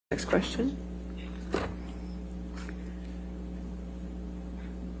Next question.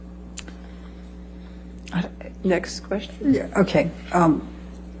 Next question. Yeah, okay. I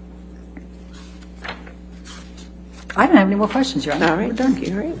don't have any more questions, Your Honor. All right, thank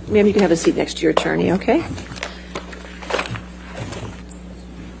you. All right, ma'am, you can have a seat next to your attorney, okay?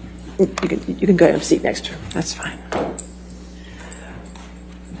 You can go ahead and have a seat next to her. That's fine.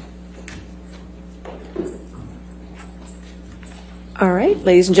 All right,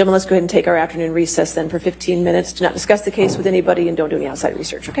 ladies and gentlemen, let's go ahead and take our afternoon recess then for 15 minutes. Do not discuss the case with anybody and don't do any outside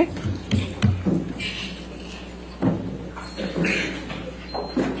research, okay?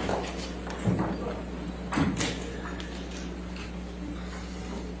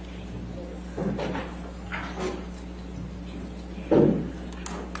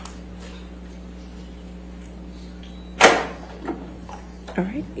 All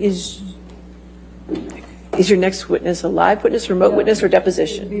right, is your next witness a live witness, remote witness, or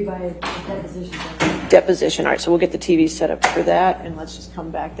deposition? It would be by deposition. Deposition. All right, so we'll get the TV set up for that, and let's just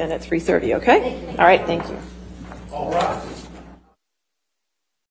come back then at 3:30, okay? All right, thank you. All right.